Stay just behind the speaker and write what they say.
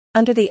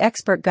Under the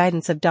expert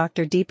guidance of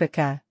Dr.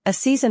 Deepika, a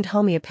seasoned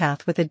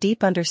homeopath with a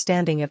deep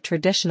understanding of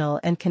traditional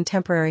and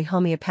contemporary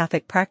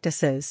homeopathic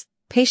practices,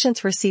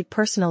 patients receive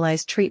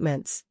personalized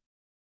treatments.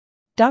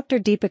 Dr.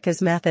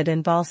 Deepika's method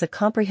involves a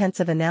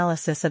comprehensive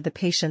analysis of the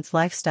patient's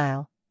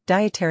lifestyle,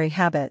 dietary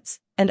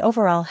habits, and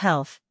overall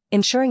health,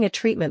 ensuring a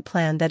treatment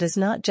plan that is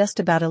not just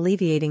about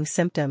alleviating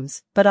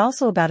symptoms, but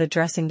also about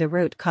addressing the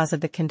root cause of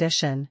the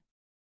condition.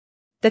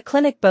 The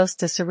clinic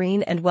boasts a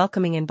serene and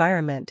welcoming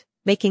environment,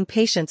 making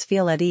patients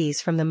feel at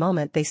ease from the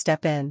moment they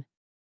step in.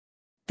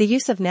 The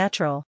use of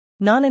natural,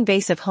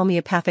 non-invasive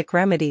homeopathic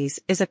remedies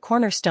is a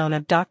cornerstone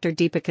of Dr.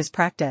 Deepika's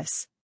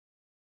practice.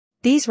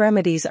 These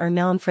remedies are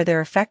known for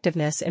their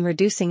effectiveness in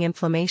reducing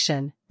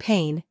inflammation,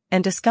 pain,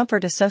 and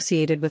discomfort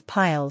associated with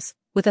piles,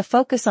 with a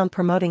focus on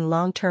promoting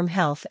long-term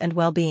health and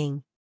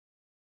well-being.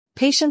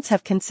 Patients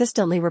have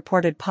consistently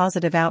reported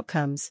positive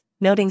outcomes,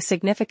 noting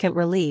significant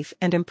relief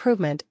and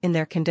improvement in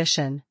their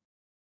condition.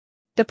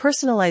 The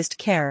personalized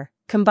care,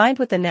 combined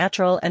with a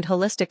natural and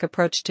holistic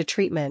approach to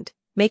treatment,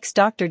 makes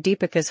Dr.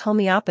 Deepika's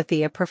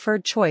homeopathy a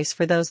preferred choice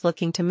for those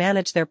looking to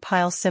manage their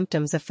pile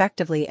symptoms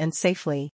effectively and safely.